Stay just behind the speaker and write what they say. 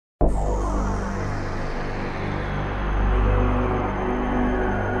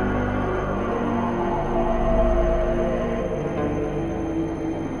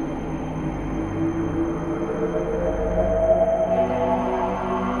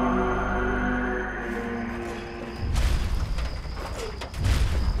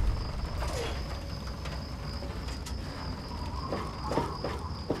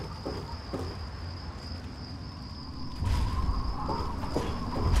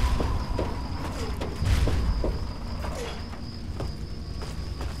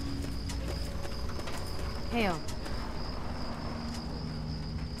Mateo.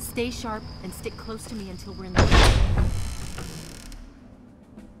 Stay sharp and stick close to me until we're in the...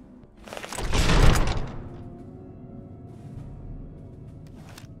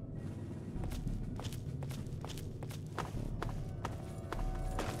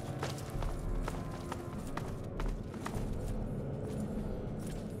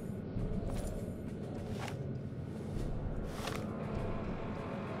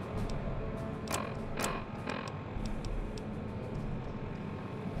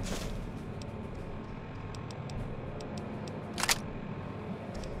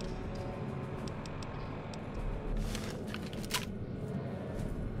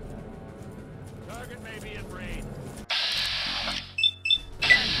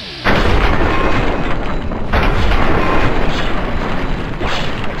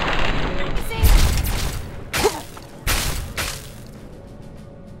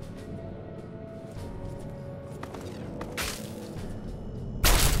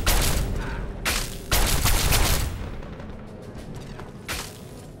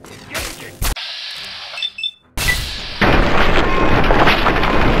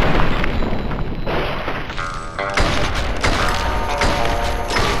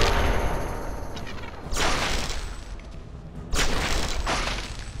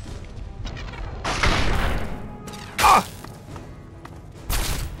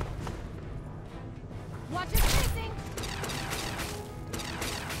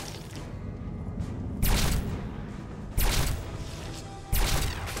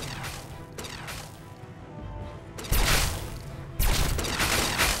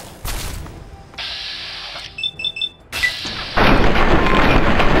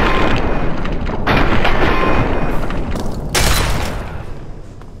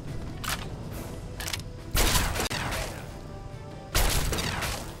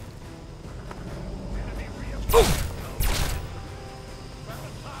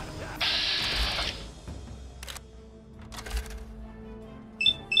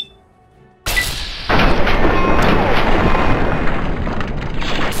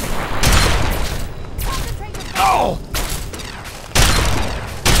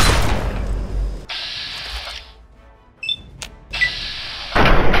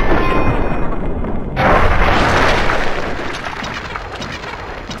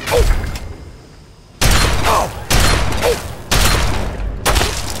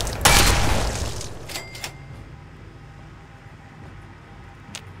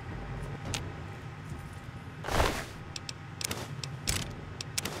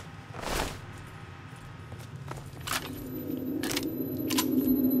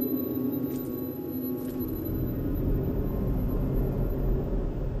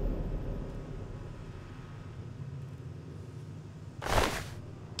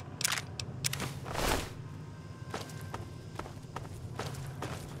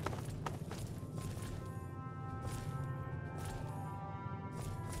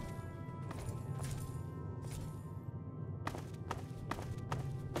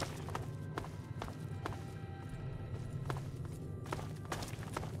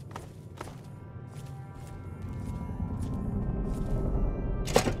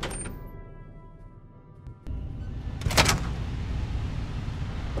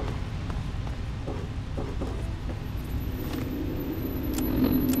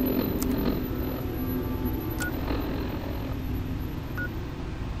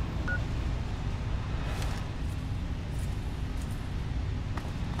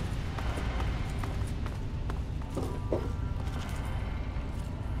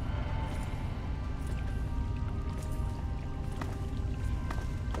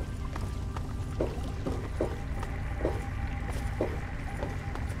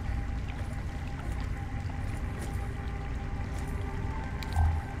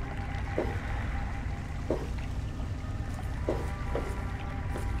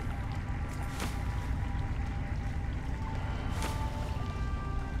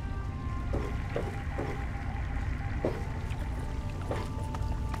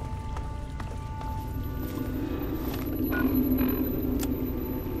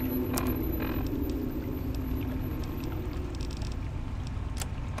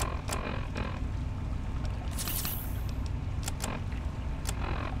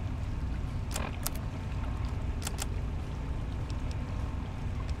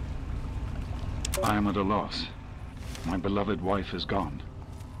 I am at a loss. My beloved wife is gone.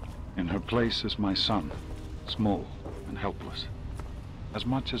 In her place is my son, small and helpless. As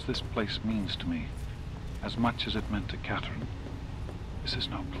much as this place means to me, as much as it meant to Catherine, this is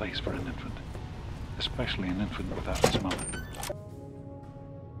no place for an infant, especially an infant without its mother.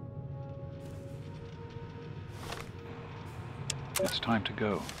 It's time to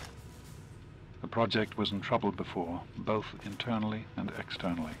go. The project was in trouble before, both internally and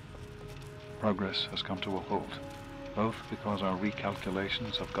externally. Progress has come to a halt, both because our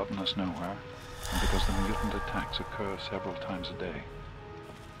recalculations have gotten us nowhere, and because the mutant attacks occur several times a day.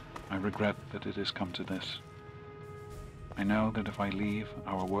 I regret that it has come to this. I know that if I leave,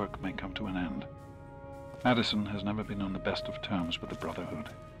 our work may come to an end. Madison has never been on the best of terms with the Brotherhood.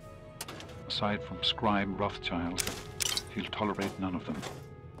 Aside from Scribe Rothschild, she'll tolerate none of them.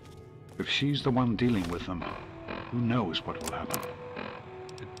 If she's the one dealing with them, who knows what will happen?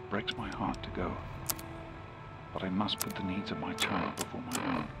 It breaks my heart to go. But I must put the needs of my child before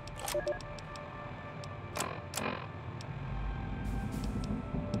my own.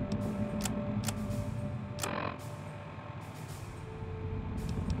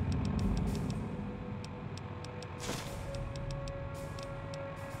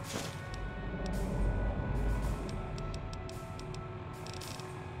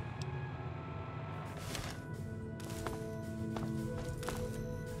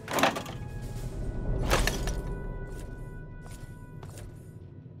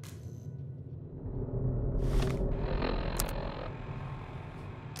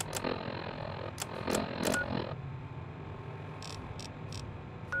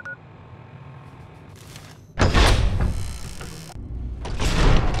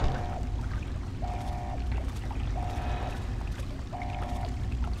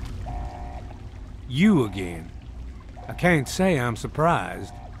 You again. I can't say I'm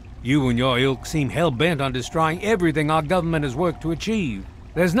surprised. You and your ilk seem hell-bent on destroying everything our government has worked to achieve.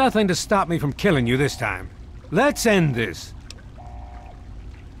 There's nothing to stop me from killing you this time. Let's end this.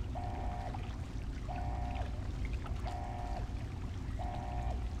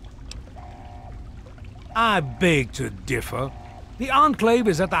 I beg to differ. The Enclave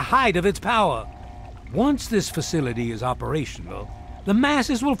is at the height of its power. Once this facility is operational, the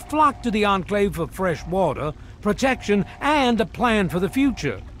masses will flock to the Enclave for fresh water, protection, and a plan for the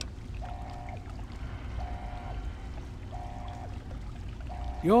future.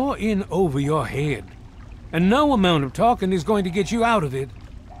 You're in over your head, and no amount of talking is going to get you out of it.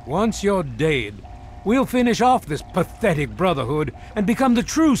 Once you're dead, we'll finish off this pathetic Brotherhood and become the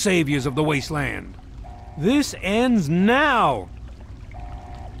true saviors of the wasteland. This ends now!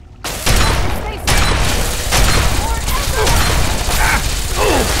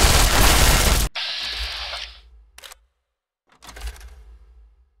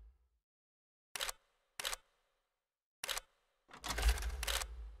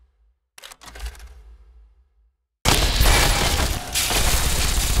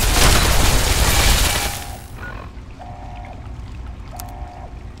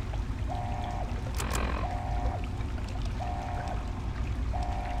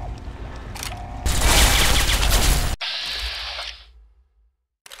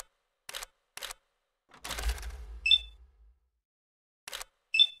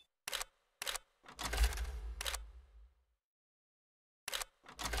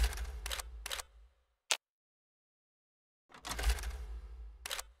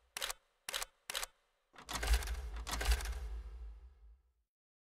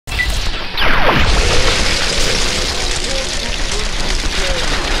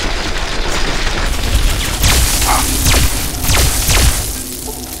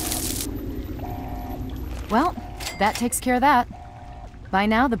 Well, that takes care of that. By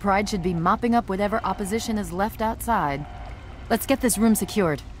now, the Pride should be mopping up whatever opposition is left outside. Let's get this room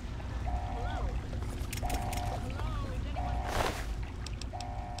secured.